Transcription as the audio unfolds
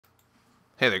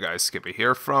Hey there guys, Skippy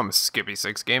here from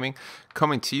Skippy6 Gaming,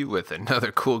 coming to you with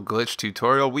another cool glitch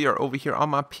tutorial. We are over here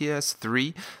on my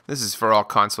PS3. This is for all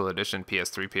console edition,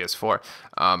 PS3,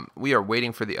 PS4. We are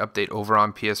waiting for the update over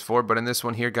on PS4, but in this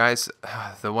one here guys,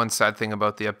 the one sad thing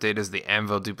about the update is the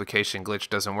anvil duplication glitch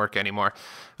doesn't work anymore.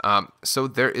 So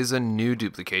there is a new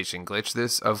duplication glitch.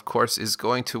 This of course is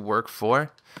going to work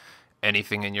for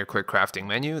anything in your quick crafting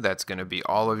menu. That's going to be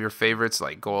all of your favorites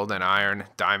like gold and iron,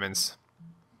 diamonds,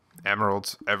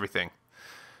 emeralds, everything.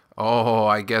 Oh,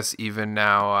 I guess even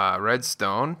now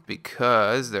redstone,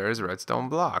 because there's redstone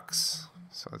blocks.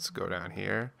 So let's go down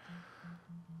here.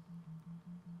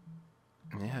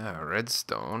 Yeah,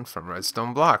 redstone from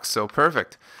redstone blocks. So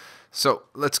perfect. So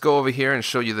let's go over here and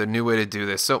show you the new way to do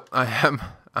this. So I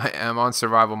am on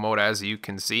survival mode, as you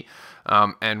can see,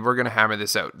 and we're gonna hammer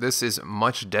this out. This is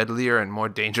much deadlier and more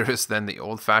dangerous than the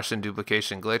old-fashioned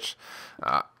duplication glitch.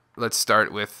 Let's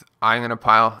start with, I'm going to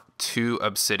pile 2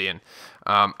 obsidian.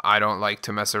 I don't like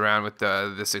to mess around with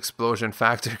this explosion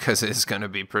factor because it's going to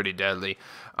be pretty deadly.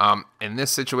 In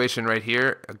this situation right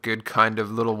here, a good kind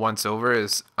of little once over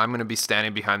is I'm going to be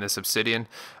standing behind this obsidian.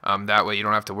 That way you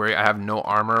don't have to worry. I have no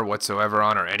armor whatsoever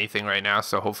on or anything right now,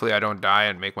 so hopefully I don't die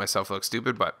and make myself look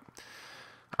stupid, but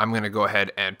I'm going to go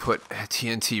ahead and put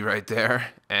TNT right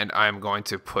there, and I'm going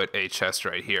to put a chest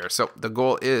right here. So the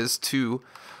goal is to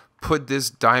put this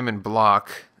diamond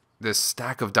block, this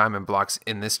stack of diamond blocks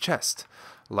in this chest,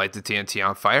 light the TNT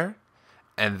on fire,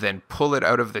 and then pull it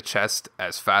out of the chest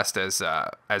as fast as,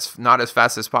 not as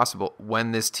fast as possible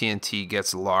when this TNT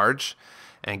gets large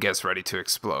and gets ready to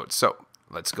explode. So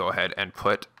let's go ahead and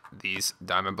put these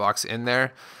diamond blocks in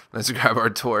there. Let's grab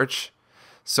our torch.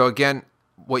 So again,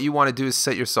 what you want to do is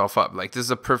set yourself up. Like, this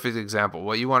is a perfect example.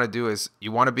 What you want to do is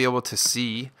you want to be able to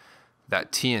see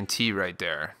that TNT right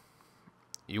there.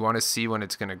 You want to see when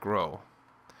it's going to grow.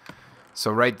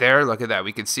 So right there, look at that.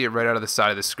 We can see it right out of the side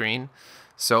of the screen.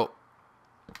 So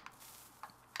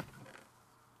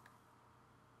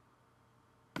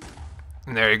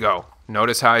and there you go.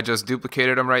 Notice how I just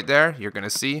duplicated them right there. You're going to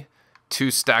see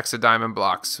 2 stacks of diamond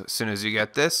blocks. As soon as you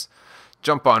get this,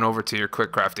 jump on over to your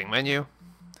quick crafting menu.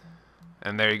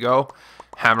 And there you go.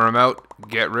 Hammer them out.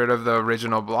 Get rid of the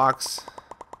original blocks.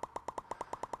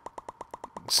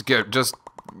 Just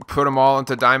put them all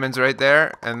into diamonds right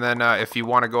there, and then if you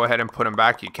want to go ahead and put them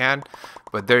back, you can.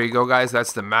 But there you go guys,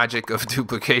 that's the magic of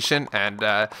duplication, and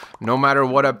no matter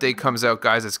what update comes out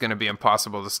guys, it's going to be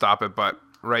impossible to stop it. But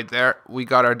right there, we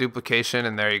got our duplication,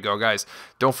 and there you go guys.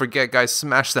 Don't forget guys,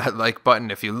 smash that like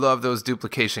button if you love those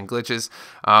duplication glitches.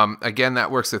 Again,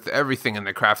 that works with everything in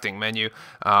the crafting menu,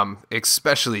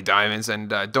 especially diamonds. And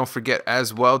don't forget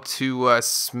as well to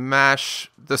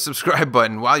smash the subscribe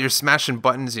button. While you're smashing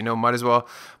buttons, you know, might as well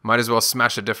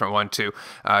smash a different one too.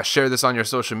 Share this on your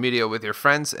social media with your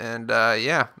friends, and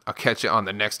yeah, I'll catch you on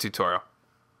the next tutorial.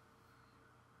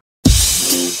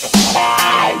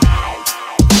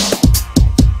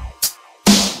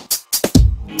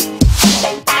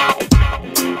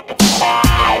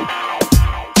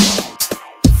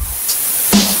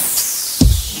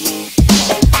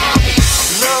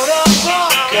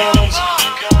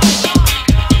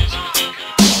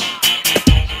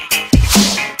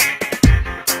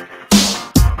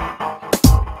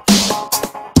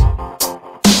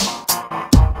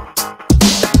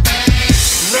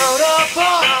 Load up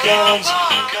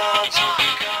our guns.